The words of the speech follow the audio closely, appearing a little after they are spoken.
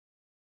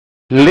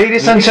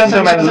Ladies and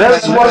gentlemen,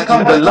 let's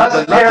welcome the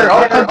last pair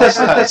of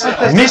contestants,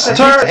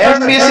 Mr.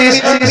 and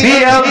Mrs.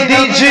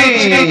 BLDG.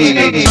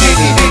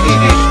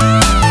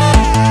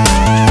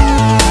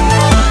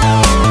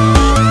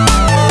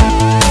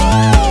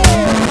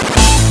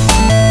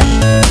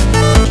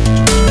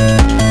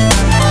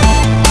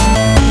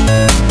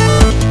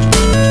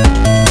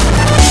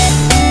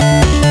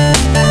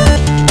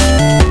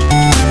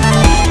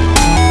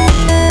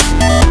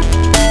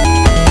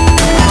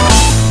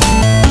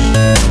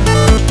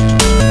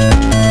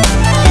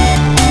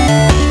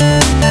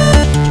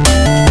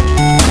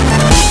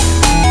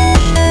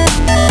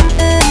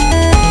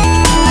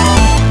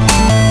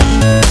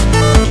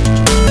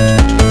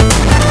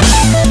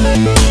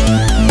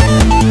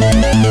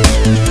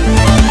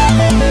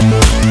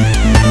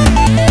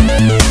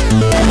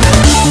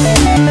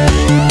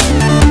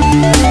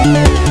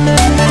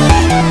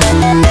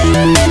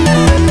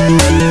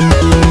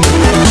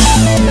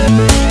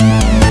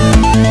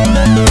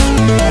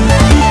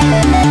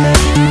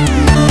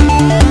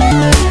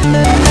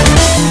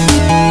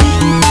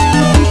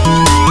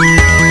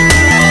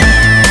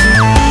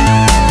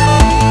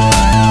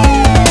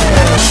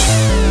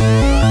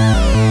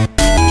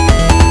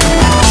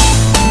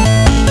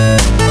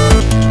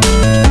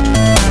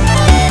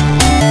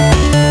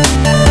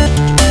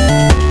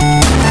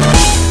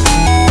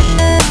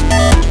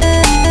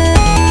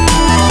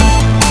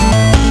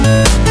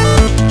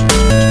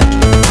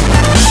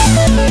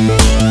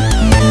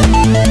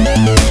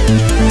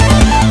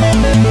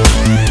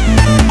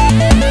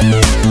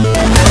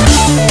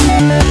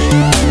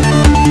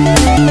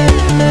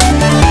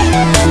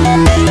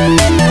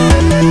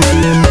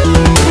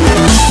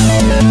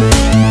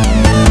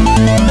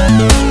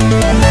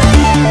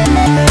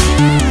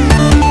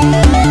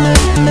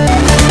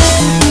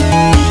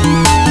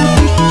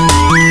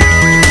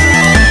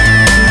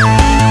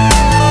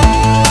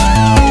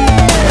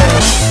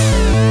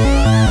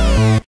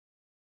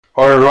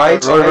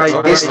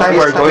 Alright, this time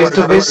we're going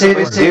to visit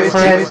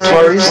different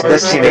tourist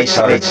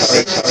destinations.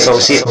 So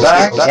sit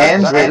back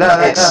and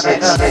relax.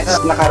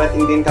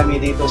 Nakarating din kami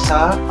dito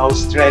sa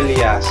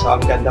Australia. So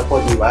ang ganda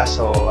po, di ba?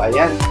 So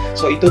ayan.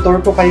 So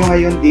itutour po kayo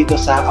ngayon dito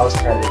sa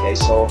Australia,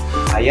 guys. So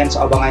ayan,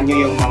 so abangan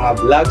nyo yung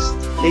mga vlogs,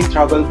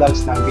 travel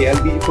vlogs ng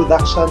BLB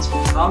Productions.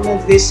 Come and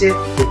visit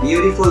the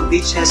beautiful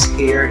beaches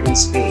here in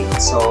Spain.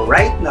 So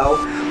right now,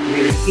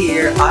 we're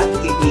here at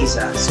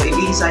Ibiza. So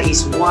Ibiza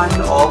is one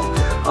of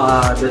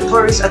the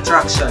tourist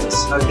attractions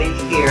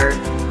here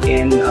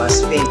in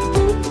Spain.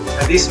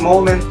 At this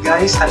moment,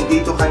 guys,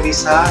 andito kami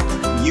sa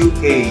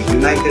UK,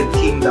 United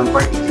Kingdom,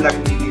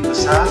 particularly dito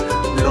sa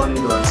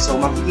London. So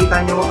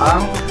makikita nyo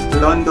ang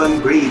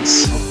London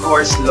Bridge. Of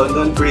course,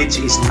 London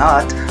Bridge is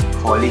not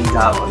falling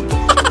down.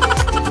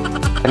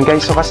 And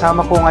guys, so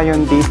kasama ko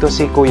ngayon dito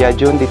si Kuya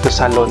Jun dito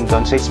sa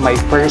London. So it's my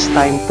first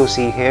time to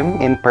see him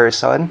in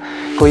person.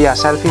 Kuya,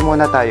 selfie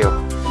muna tayo.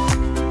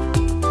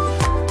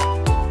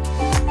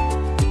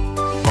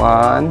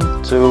 1,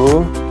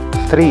 2,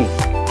 3.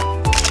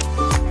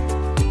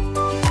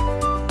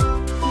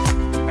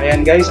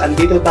 Ayan guys,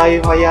 andito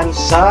tayo ngayon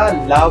sa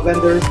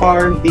Lavender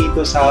Farm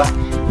dito sa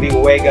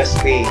Vihuega,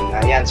 Spain.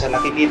 Ayan, so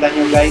nakikita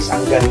nyo guys,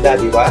 ang ganda,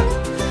 di ba?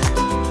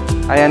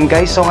 Ayan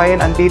guys, so ngayon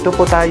andito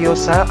po tayo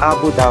sa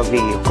Abu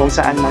Dhabi kung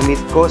saan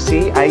na-meet ko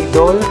si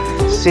Idol,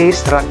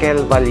 Sis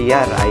Raquel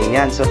Valliar.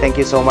 Ayan, so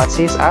thank you so much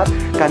sis, at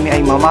kami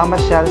ay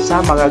mamamasyal sa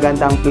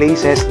magagandang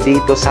places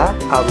dito sa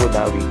Abu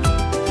Dhabi.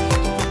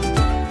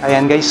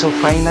 Ayan guys, so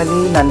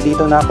finally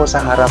nandito na ako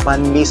sa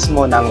harapan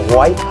mismo ng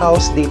White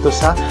House dito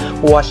sa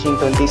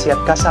Washington DC at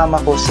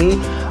kasama ko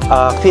si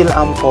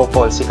Phil-Am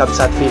couple, si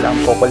kabsat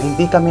Phil-Am couple.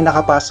 Hindi kami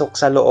nakapasok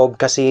sa loob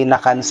kasi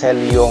na-cancel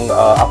yung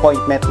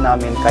appointment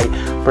namin kay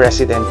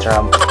President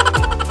Trump.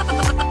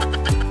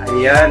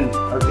 Ayan,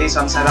 okay,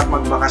 so ang sarap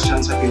magbakasyon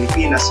sa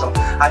Pilipinas. So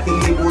ating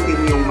libutin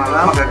yung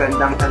mga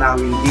magagandang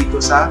tanawin dito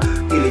sa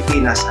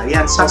Pilipinas.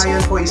 Ayan, so ngayon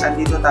po is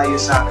andito tayo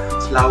sa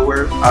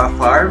flower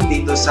farm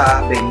dito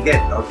sa Benguet.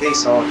 Okay,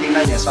 so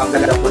tingnan niyo, so ang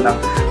ganda po ng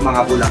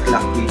mga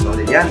bulaklak dito.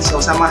 Ayan, so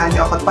samahan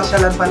niyo ako at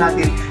pasyalan pa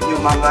natin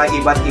yung mga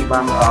iba't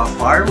ibang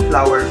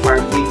flower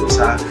farm dito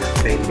sa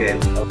Benguet.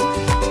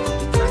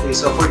 Okay,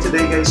 so for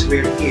today guys,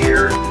 we're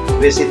here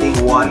visiting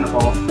one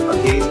of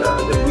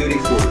the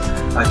beautiful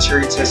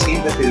churches in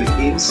the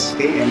Philippines,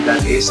 okay, and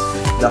that is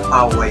the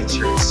Poway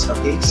Church.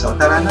 Okay, so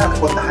tara na,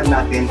 puntahan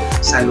natin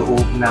sa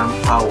loob ng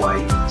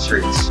Poway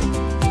Church.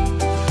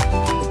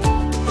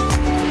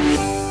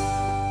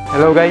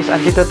 Hello guys,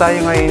 andito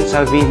tayo ngayon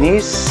sa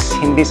Venice.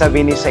 Hindi sa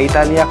Venice sa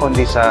Italia,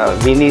 kundi sa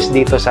Venice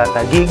dito sa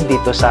Taguig,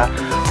 dito sa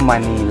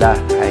Manila.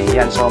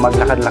 Ayan, so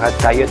maglakad-lakad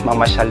tayo at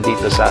mamasyal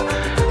dito sa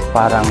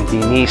parang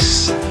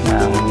Venice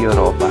ng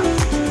Europa.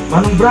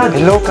 Manong Brad.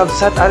 Hello,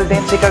 kabsat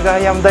Alden si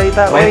Kagayam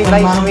Dayta. Oy,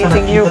 nice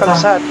meeting you,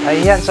 kabsat.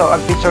 Ayan, so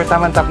ang picture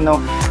taman tapno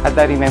at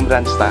the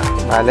remembrance ta.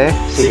 Vale?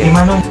 Sige,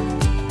 Manong.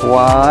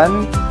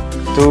 1,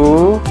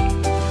 2,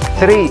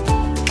 3.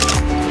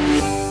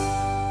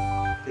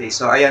 Okay,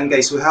 so ayan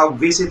guys, we have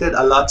visited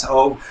a lot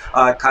of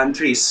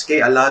countries,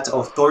 okay, a lot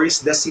of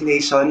tourist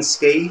destinations,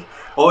 okay,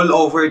 all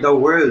over the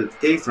world.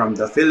 Okay, from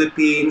the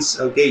Philippines,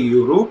 okay,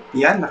 Europe,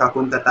 yan,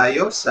 nakapunta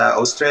tayo sa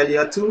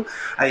Australia too.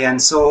 Ayan,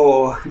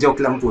 so joke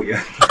lang po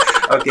yan.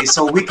 Okay,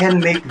 so we can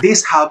make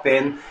this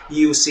happen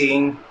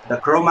using the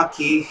chroma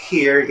key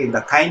here in the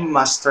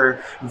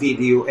KINEMASTER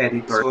Video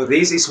Editor. So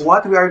this is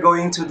what we are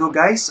going to do,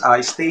 guys.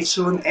 Stay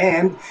tuned,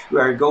 and we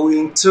are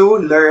going to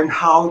learn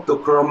how to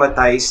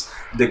chromatize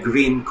the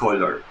green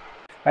color.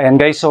 Ayan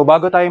guys, so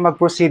bago tayo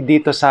mag-proceed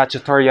dito sa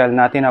tutorial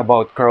natin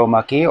about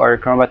chroma key or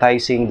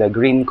chromatizing the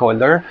green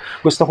color,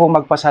 gusto kong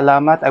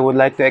magpasalamat. I would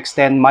like to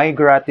extend my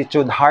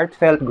gratitude,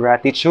 heartfelt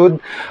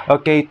gratitude,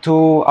 okay,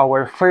 to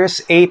our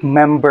first 8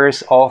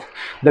 members of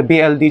the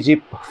BLDG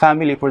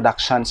Family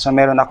Production. So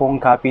meron akong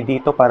copy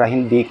dito para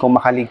hindi ko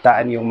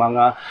makaligtaan yung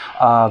mga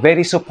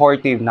very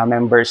supportive na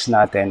members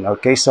natin.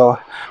 Okay, so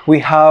we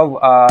have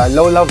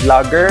Lola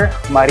Vlogger,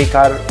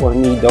 Maricar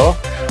Ornido,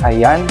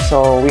 ayan,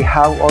 so we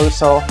have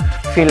also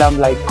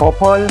Film Like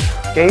Couple,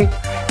 okay,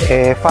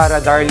 Farah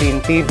Darlene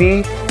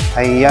TV,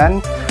 ayan,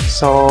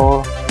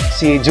 so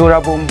si Jura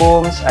Boom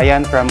Booms,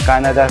 ayan, from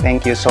Canada,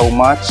 thank you so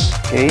much,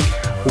 okay,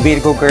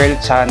 Virgo Girl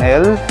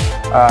Channel,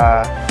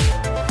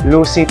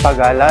 Lucy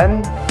Pagalan,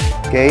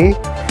 okay,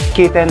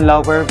 Kitten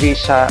Lover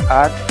Visha,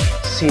 at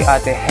si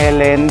Ate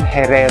Helen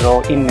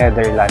Herrero in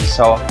Netherlands.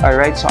 So,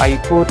 alright, so I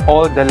put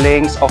all the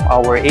links of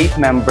our 8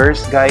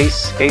 members,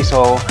 guys, okay,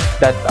 so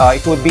that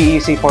it would be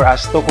easy for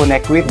us to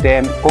connect with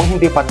them kung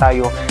hindi pa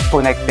tayo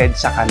connected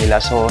sa kanila.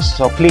 So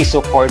please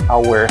support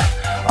our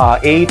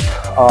 8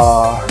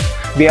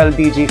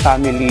 BLDG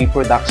Family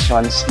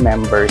Productions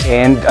members.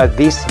 And at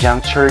this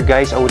juncture,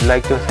 guys, I would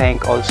like to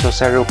thank also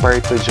Sir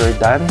Ruperto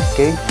Jordan,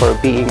 okay, for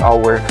being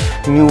our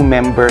new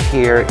member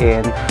here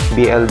in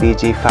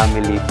BLDG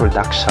Family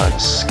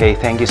Productions. Okay,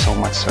 thank you so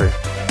much, sir.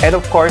 And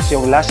of course,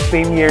 yung last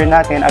premiere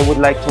natin, I would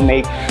like to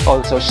make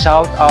also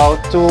shout out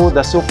to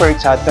the super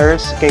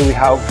chatters. Okay, we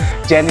have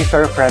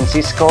Jennifer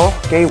Francisco.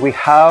 Okay, we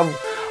have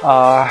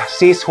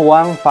Sis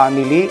Huang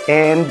family,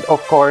 and of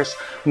course,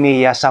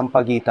 Mia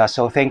Sampaguita.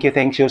 So thank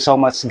you so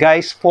much,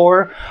 guys,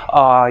 for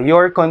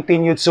your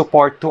continued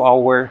support to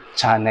our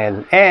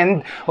channel.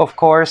 And of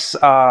course,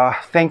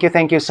 thank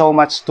you so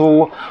much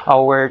to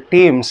our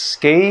teams,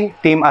 okay,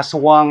 Team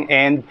Aswang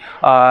and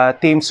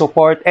Team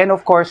Support, and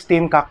of course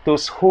Team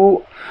Cactus,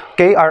 who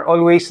okay are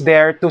always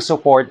there to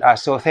support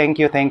us. So thank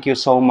you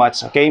so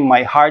much, okay,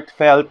 my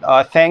heartfelt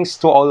thanks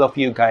to all of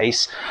you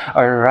guys.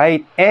 All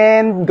right,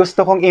 and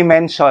gusto kong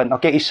i-mention,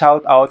 okay,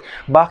 i-shout out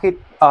bakit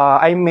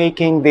I'm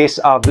making this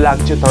vlog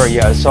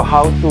tutorial. So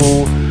how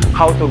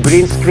to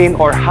green screen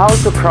or how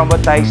to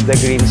chromatize the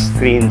green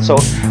screen. So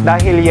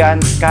dahil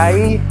yan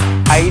kay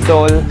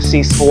Idol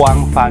Sis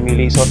Huang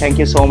family. So thank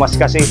you so much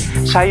kasi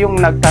siya yung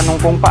nagtanong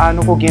kung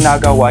paano ko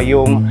ginagawa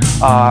yung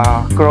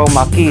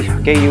chroma key,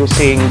 okay,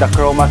 using the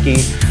chroma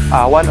key,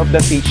 one of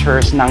the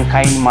features ng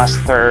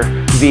KINEMASTER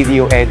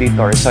Video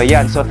Editor. So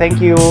yan, so thank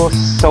you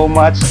so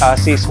much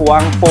Sis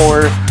Huang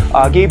for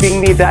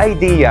giving me the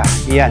idea.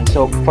 Yan,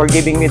 so for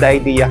giving me the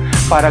idea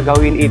para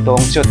gawin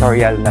itong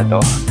tutorial na to.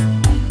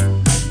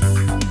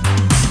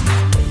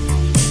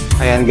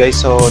 Ayan guys,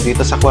 so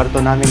dito sa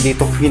kwarto namin,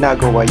 dito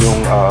ginagawa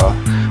yung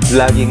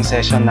vlogging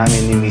session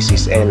namin ni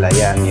Mrs. L.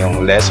 Ayan,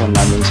 yung lesson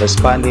namin sa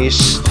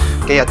Spanish,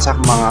 kaya at sa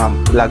mga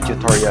vlog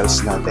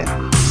tutorials natin.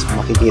 So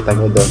makikita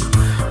nyo doon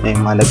na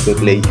yung mga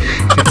nagpe-play.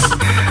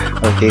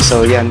 Okay,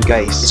 so yan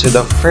guys. So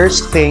the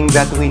first thing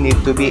that we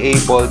need to be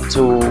able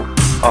to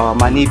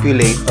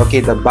manipulate, okay,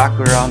 the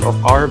background of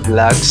our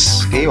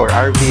vlogs, okay, or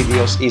our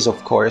videos is of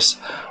course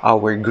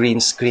our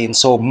green screen.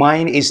 So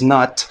mine is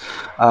not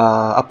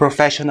a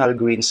professional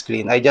green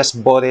screen. I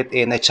just bought it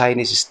in a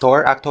Chinese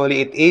store.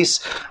 Actually, it is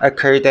a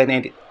curtain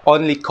and it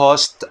only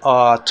cost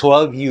 12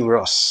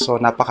 euros. So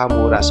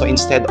napakamura. So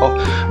instead of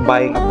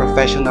buying a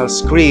professional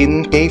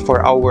screen, okay, for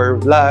our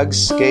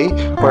vlogs, okay,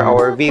 for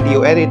our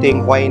video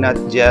editing, why not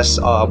just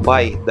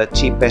buy the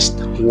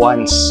cheapest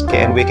ones,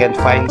 okay, and we can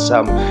find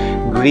some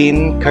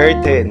green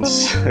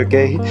curtains,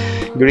 okay,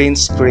 green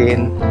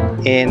screen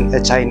in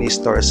a Chinese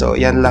store. So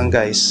yan lang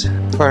guys.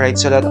 Alright,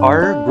 so that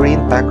our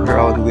green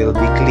background will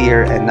be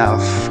clear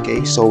enough,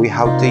 okay, so we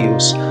have to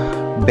use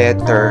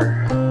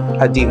better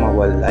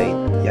dimmable light.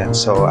 Yan,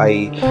 so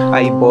I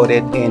bought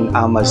it in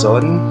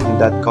Amazon, and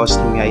that cost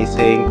me I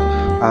think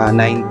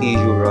 90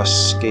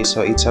 euros. Okay,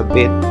 so it's a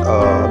bit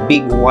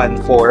big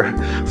one for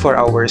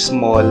our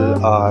small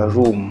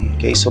room.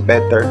 Okay, so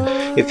better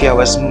if you have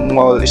a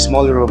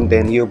small room,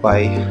 then you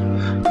buy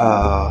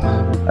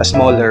a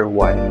smaller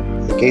one.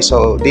 Okay,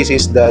 so this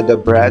is the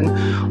brand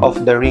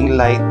of the ring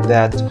light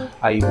that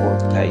I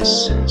bought,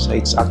 guys. So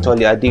it's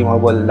actually a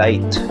dimmable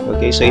light.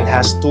 Okay, so it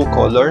has 2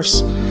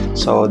 colors,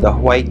 so the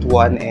white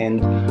one and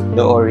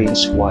the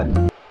orange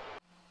one.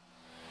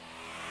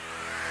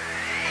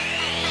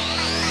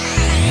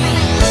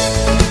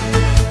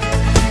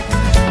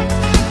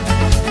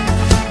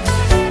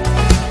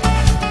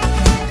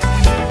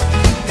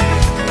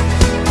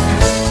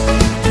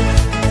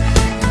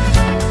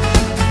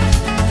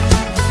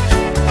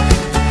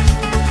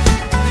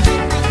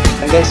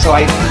 Guys, so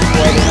I think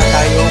pwede na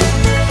tayo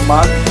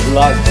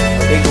mag-vlog.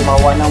 okay,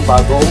 gumawa ng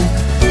bagong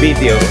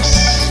videos.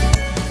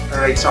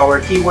 Alright, so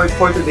our keyword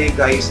for today,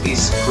 guys,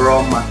 is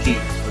chroma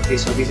key. Okay,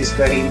 so this is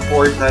very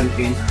important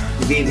in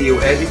video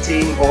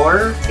editing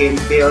or in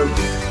film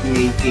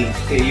making.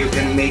 Okay, you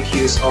can make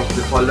use of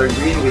the color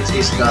green, which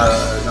is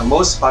the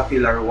most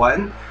popular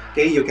one.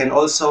 Okay, you can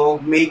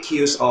also make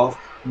use of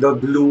the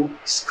blue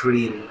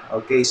screen.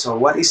 Okay, so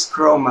what is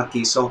chroma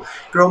key? So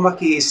chroma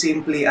key is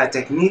simply a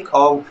technique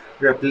of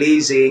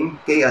replacing,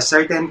 okay, a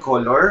certain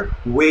color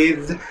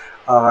with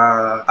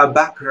a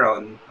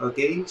background.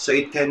 Okay, so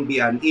it can be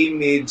an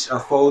image, a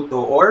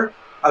photo, or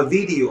a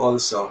video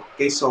also.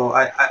 Okay, so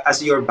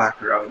as your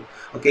background.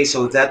 Okay,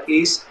 so that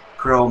is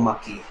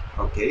chroma key.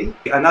 Okay,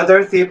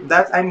 another tip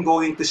that I'm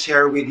going to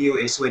share with you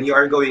is when you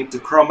are going to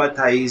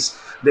chromatize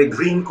the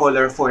green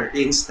color, for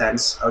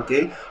instance.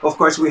 Okay, of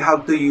course we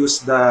have to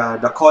use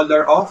the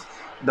color of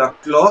the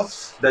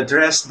cloth, the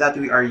dress that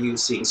we are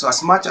using. So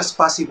as much as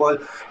possible,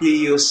 you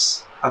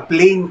use a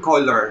plain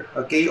color,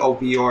 okay,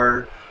 of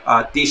your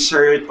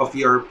t-shirt, of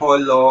your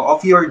polo,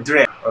 of your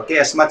dress.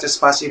 Okay, as much as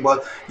possible,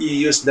 you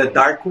use the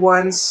dark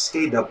ones,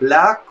 okay, the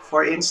black,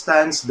 for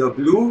instance, the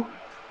blue,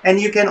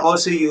 and you can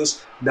also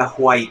use the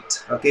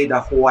white, okay, the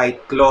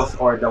white cloth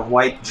or the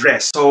white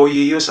dress. So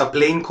you use a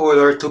plain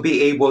color to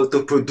be able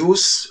to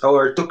produce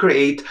or to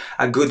create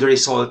a good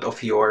result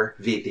of your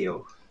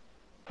video.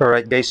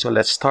 Alright guys, so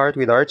let's start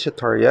with our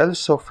tutorial.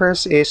 So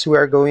first is we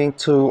are going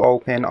to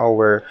open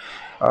our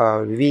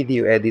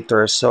video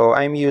editor. So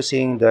I'm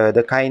using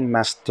the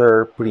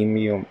KINEMASTER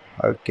Premium.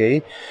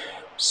 Okay,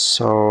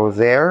 so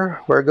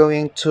there we're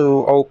going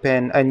to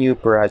open a new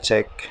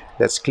project.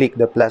 Let's click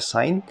the plus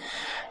sign.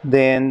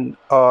 Then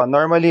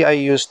normally I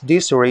use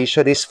this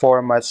ratio, this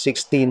format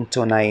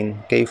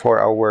 16:9, okay, for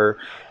our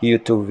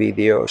YouTube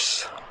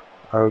videos.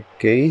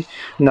 Okay,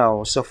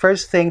 now so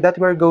first thing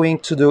that we're going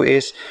to do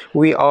is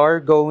we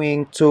are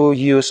going to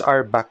use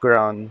our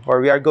background, or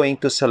we are going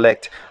to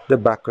select the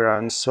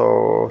background.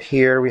 So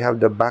here we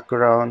have the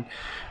background.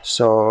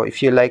 So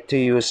if you like to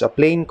use a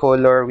plain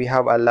color, we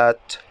have a lot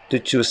to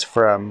choose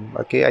from.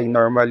 Okay, I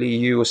normally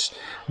use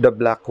the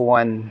black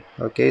one.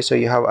 Okay, so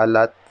you have a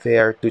lot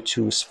there to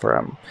choose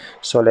from.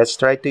 So let's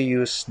try to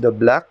use the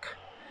black.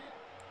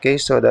 Okay,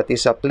 so that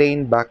is a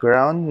plain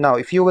background. Now,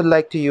 if you would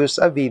like to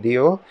use a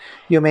video,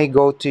 you may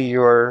go to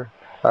your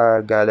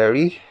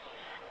gallery.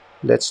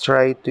 Let's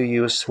try to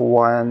use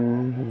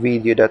one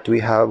video that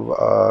we have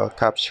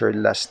captured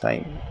last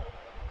time.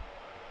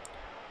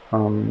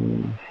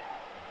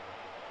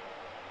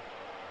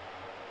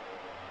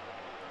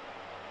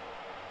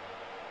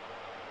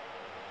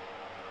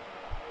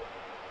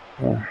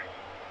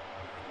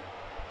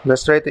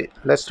 Let's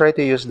try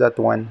to use that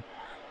one.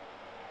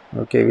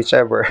 Okay,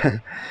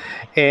 whichever.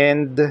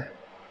 And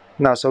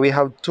now, so we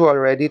have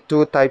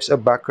two types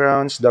of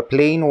backgrounds. The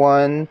plain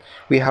one,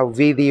 we have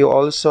video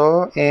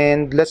also,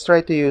 and let's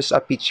try to use a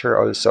picture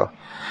also.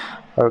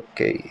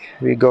 Okay,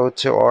 we go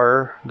to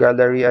our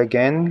gallery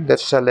again.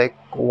 Let's select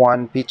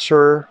one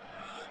picture.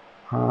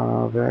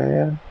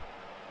 There.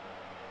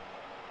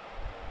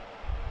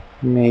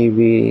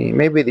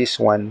 Maybe this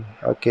one.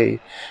 Okay,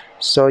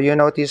 so you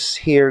notice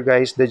here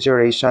guys the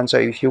duration. So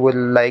if you would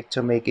like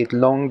to make it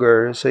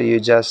longer, so you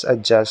just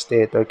adjust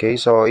it. Okay,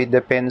 so it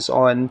depends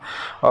on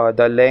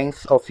the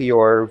length of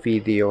your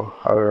video.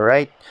 All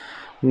right,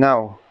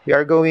 now we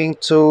are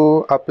going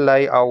to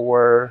apply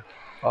our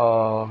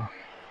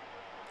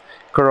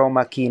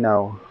chroma key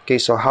now. Okay,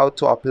 so how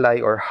to apply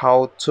or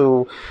how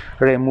to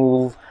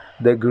remove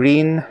the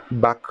green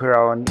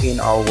background in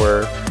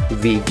our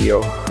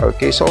video.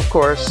 Okay, so of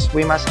course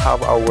we must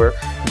have our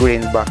green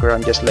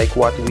background just like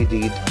what we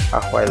did a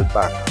while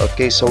back.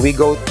 Okay, so we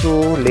go to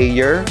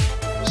layer,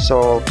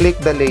 so click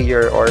the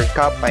layer or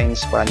capa in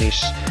Spanish,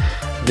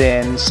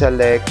 then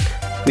select,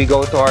 we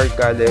go to our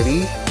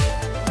gallery,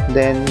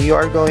 then you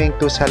are going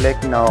to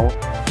select now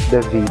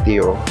the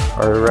video.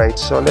 Alright,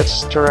 so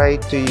let's try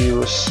to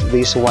use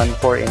this one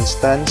for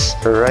instance.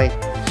 Alright,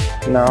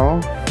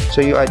 now so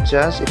you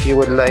adjust. If you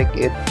would like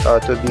it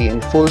to be in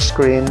full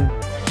screen,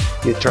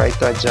 you try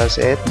to adjust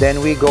it.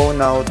 Then we go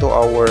now to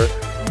our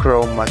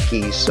chroma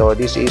key. So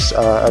this is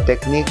a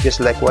technique just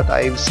like what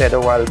I've said a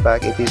while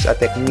back. It is a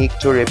technique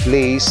to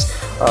replace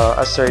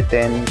a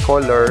certain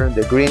color,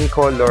 the green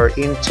color,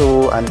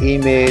 into an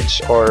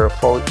image or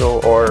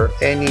photo or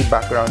any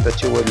background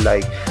that you would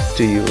like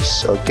to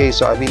use. Okay,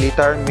 so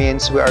habilitar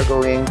means we are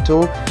going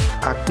to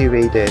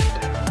activate it.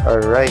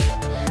 Alright,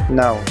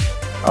 now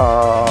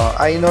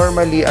I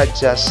normally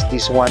adjust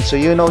this one. So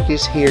you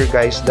notice here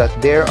guys that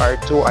there are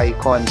two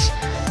icons.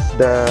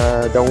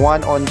 The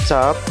one on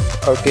top,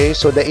 okay,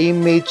 so the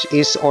image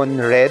is on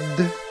red.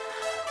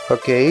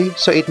 Okay,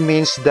 so it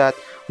means that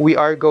we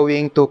are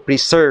going to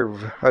preserve.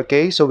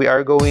 Okay, so we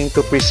are going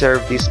to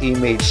preserve this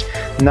image.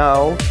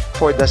 Now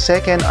for the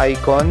second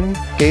icon,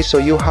 okay, so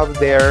you have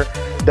there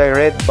the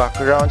red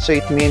background, so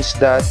it means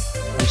that,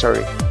 I'm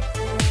sorry,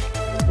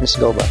 let's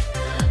go back.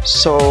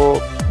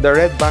 So the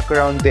red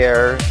background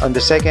there on the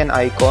second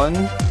icon,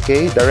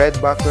 okay, the red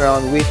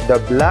background with the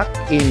black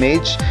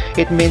image,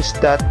 it means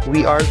that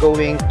we are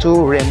going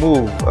to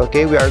remove,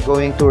 okay, we are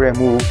going to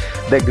remove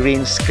the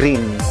green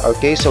screen,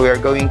 okay, so we are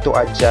going to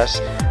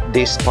adjust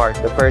this part,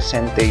 the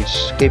percentage,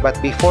 okay, but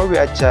before we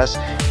adjust,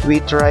 we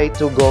try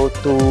to go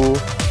to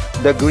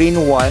the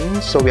green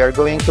one, so we are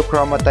going to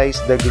chromatize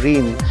the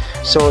green.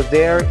 So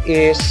there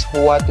is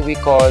what we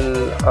call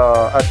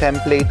a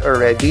template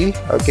already,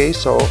 okay,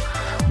 so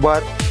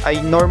but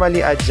I normally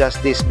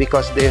adjust this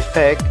because the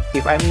effect,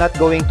 if I'm not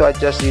going to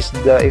adjust this,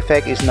 the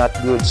effect is not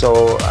good,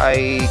 so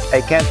I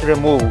can't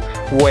remove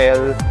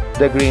well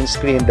the green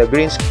screen. The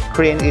green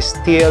screen is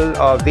still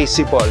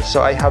visible,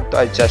 so I have to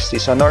adjust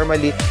this. So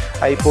normally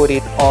I put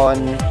it on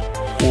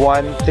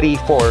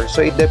 134,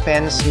 so it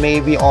depends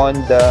maybe on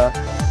the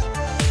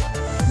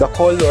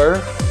color,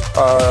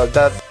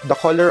 the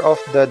color of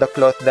the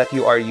cloth that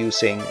you are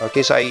using,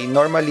 okay, so I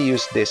normally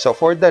use this. So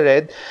for the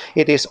red,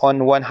 it is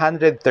on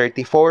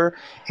 134,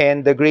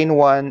 and the green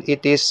one,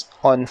 it is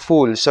on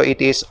full, so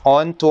it is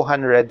on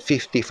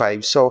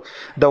 255. So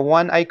the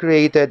one I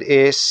created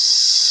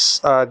is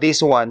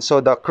this one. So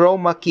the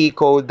chroma key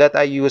code that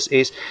I use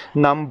is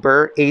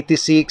number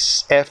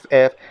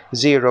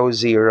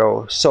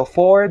 86FF00. So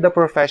for the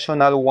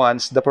professional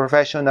ones, the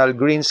professional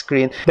green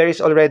screen, there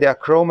is already a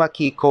chroma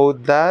key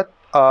code that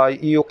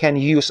you can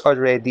use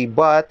already,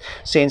 but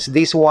since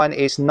this one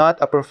is not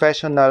a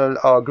professional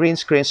green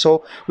screen,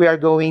 so we are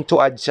going to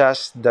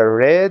adjust the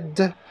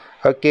red,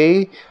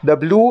 okay, the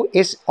blue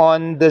is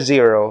on the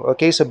 0,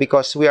 okay, so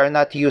because we are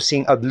not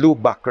using a blue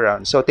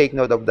background, so take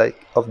note of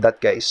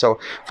that guys. So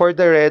for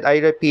the red, I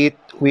repeat,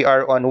 we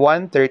are on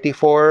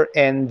 134,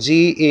 and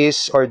G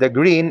is, or the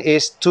green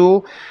is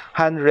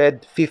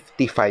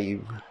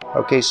 255,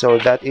 okay, so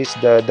that is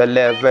the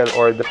level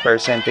or the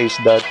percentage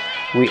that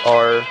we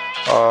are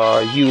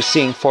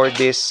using for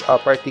this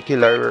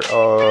particular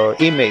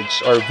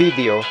image or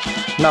video.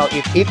 Now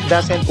if it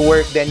doesn't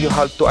work, then you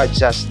have to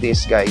adjust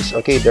this guys,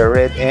 okay, the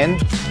red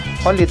and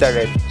only the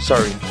red,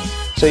 sorry,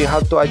 so you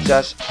have to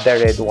adjust the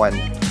red one,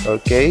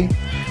 okay.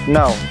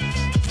 Now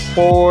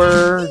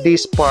for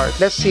this part,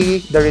 let's see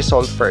the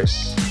result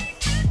first.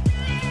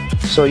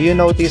 So you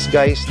notice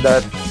guys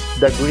that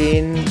the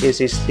green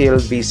is still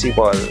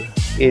visible.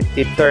 It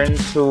turned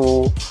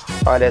to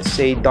let's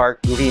say dark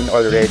green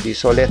already.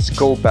 So let's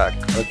go back,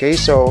 okay,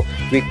 so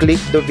we click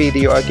the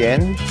video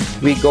again,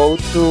 we go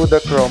to the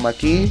chroma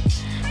key.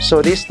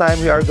 So this time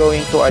we are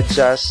going to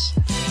adjust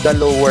the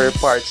lower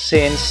part,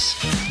 since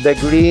the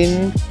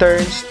green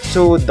turns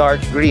to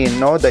dark green,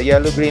 no, the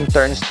yellow green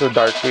turns to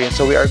dark green,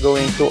 so we are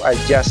going to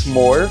adjust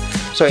more.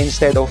 So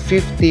instead of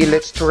 50,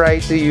 let's try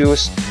to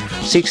use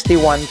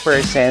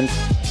 61%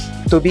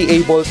 to be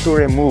able to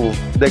remove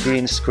the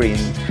green screen.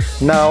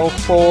 Now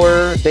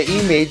for the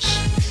image,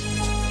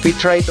 we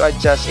try to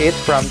adjust it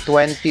from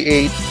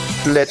 28,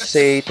 let's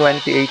say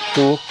 28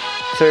 to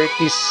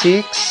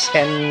 36,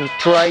 and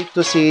try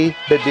to see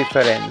the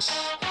difference.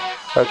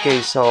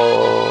 Okay,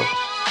 so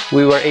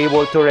we were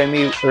able to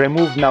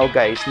remove now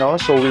guys, no,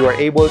 so we were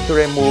able to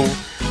remove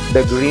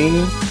the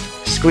green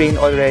screen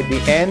already,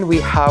 and we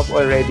have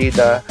already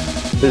the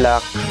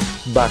black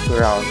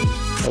background,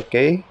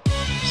 okay,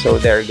 so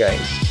there guys.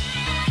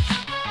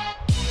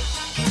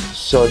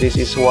 So this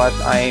is what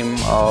I'm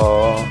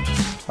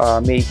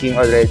making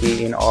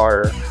already in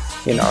our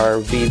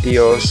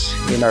videos,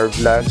 in our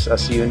vlogs,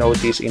 as you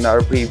notice in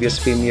our previous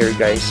premiere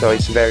guys. So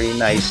it's very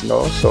nice,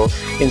 no, so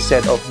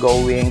instead of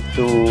going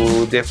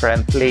to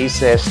different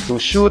places to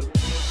shoot,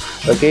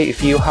 okay,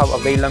 if you have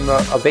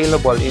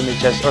available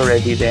images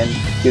already, then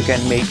you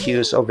can make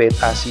use of it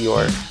as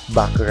your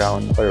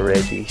background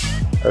already,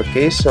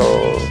 okay.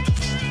 So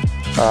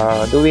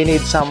do we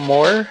need some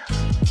more?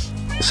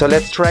 So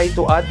let's try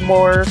to add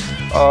more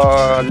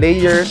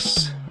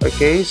layers.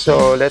 Okay,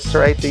 so let's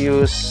try to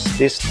use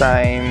this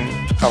time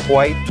a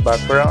white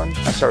background.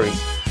 Sorry,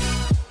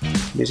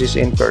 this is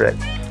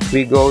incorrect.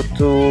 We go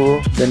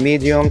to the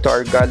medium, to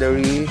our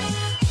gallery,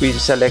 we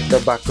select the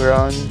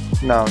background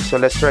now. So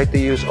let's try to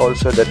use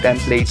also the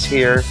templates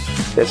here.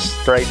 Let's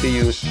try to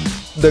use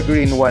the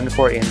green one,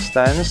 for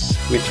instance.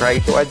 We try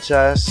to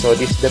adjust, so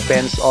this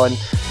depends on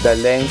the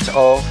length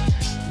of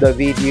the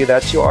video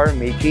that you are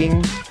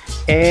making.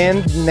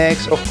 And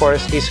next, of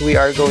course, is we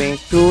are going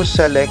to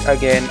select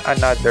again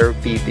another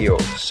video.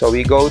 So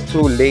we go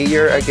to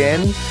layer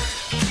again,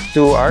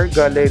 to our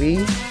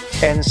gallery,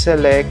 and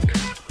select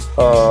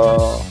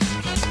a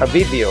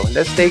video.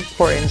 Let's take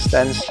for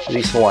instance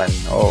this one.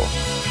 Oh,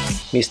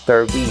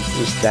 Mr. V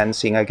is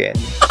dancing again.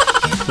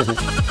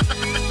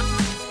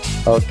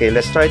 Okay,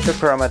 let's try to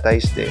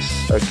chromatize this.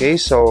 Okay,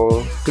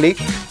 so click,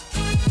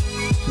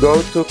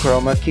 go to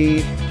chroma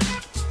key,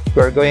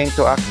 we're going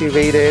to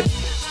activate it.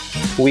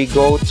 We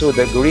go to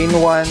the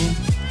green one.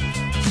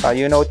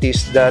 You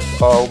notice that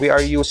we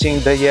are using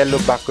the yellow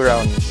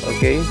background,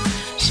 okay,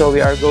 so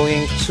we are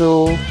going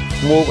to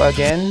move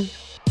again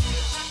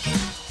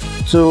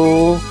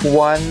to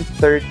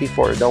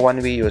 134, the one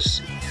we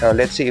use.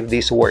 Let's see if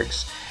this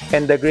works.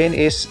 and the green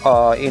is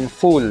in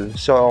full,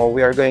 so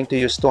we are going to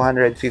use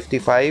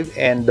 255,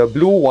 and the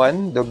blue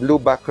one, the blue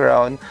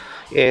background,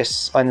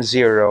 is on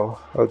 0.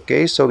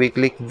 Okay, so we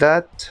click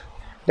that.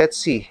 Let's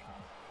see.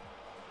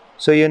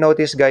 So you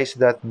notice, guys,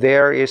 that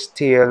there is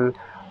still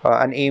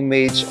an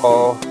image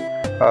of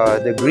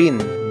the green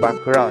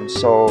background.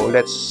 So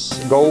let's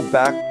go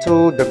back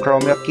to the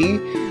chroma key.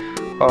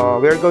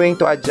 We're going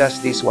to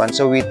adjust this one,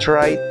 so we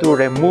try to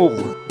remove,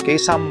 okay,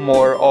 some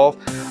more of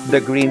the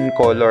green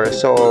color.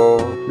 So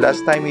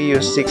last time we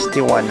used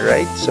 61,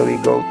 right? So we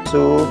go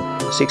to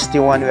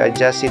 61, we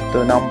adjust it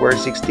to number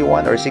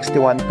 61 or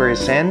 61%,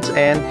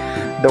 and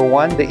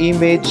the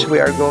image, we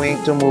are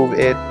going to move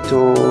it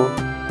to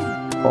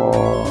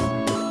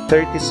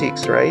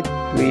 36, right?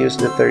 We use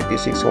the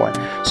 36 one.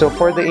 So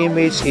for the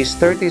image is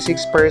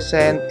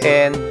 36%,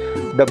 and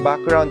the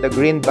background, the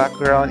green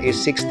background, is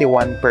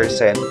 61%.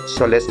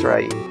 So let's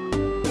try.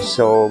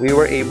 So we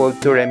were able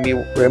to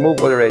remove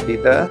already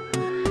the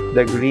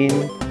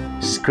green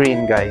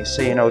screen, guys.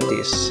 So you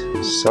notice.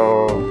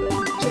 So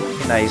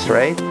nice,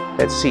 right?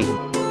 Let's see.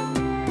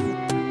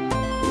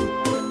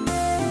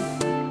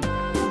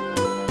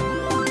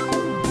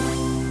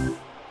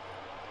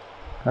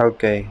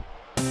 Okay.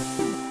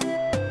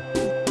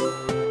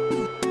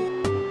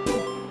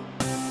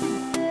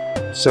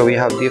 So we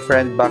have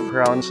different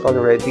backgrounds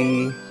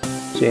already.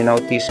 So you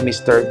notice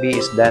Mr. B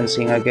is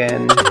dancing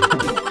again,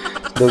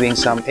 doing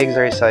some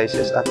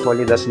exercises.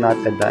 Actually, that's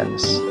not a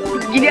dance.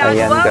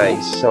 Ayan,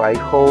 guys. So I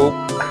hope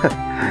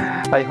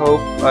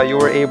you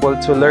were able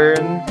to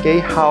learn, okay,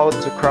 how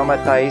to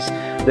chromatize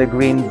the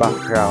green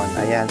background.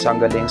 Ayan, so ang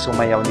galing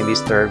sumayaw ni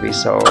Mr. B.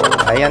 So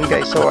ayan,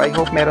 guys. So I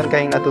hope meron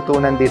kayong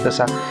natutunan dito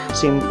sa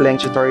simpleng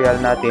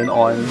tutorial natin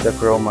on the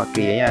chroma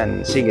key.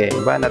 Ayan, sige,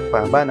 banat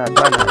pa, banat.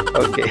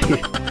 Okay.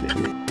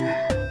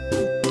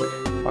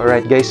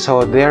 Alright, guys,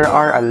 so there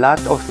are a lot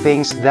of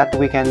things that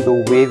we can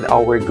do with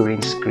our green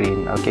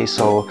screen. Okay,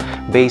 so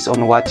based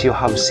on what you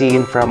have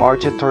seen from our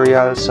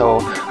tutorial,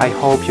 so I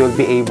hope you'll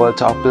be able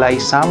to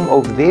apply some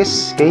of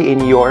this, okay,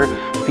 in your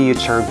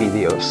future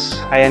videos.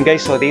 Ayan,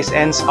 guys, so this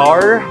ends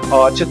our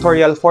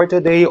tutorial for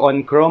today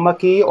on chroma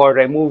key, or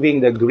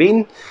removing the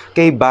green,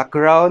 okay,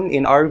 background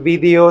in our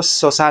videos.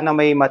 So sana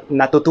may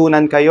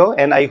natutunan kayo,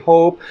 and I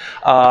hope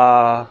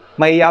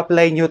may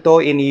apply nyo to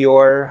in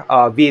your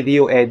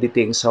video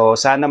editing. So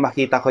sana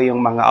makita ko yung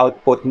mga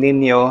output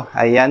ninyo.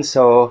 Ayan,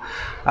 so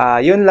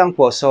yun lang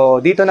po. So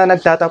dito na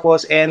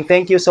nagtatapos, and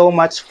thank you so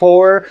much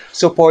for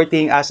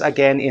supporting us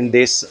again in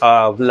this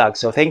vlog.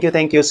 So thank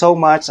you so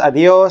much.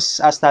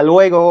 Adios, hasta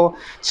luego,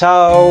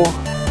 ciao.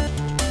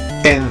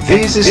 And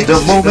this is the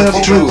moment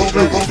of truth.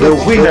 The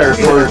winner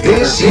for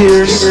this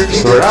year's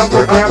Rap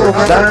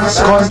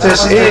Dance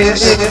Contest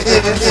is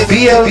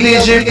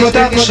BLDG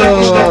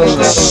Productions.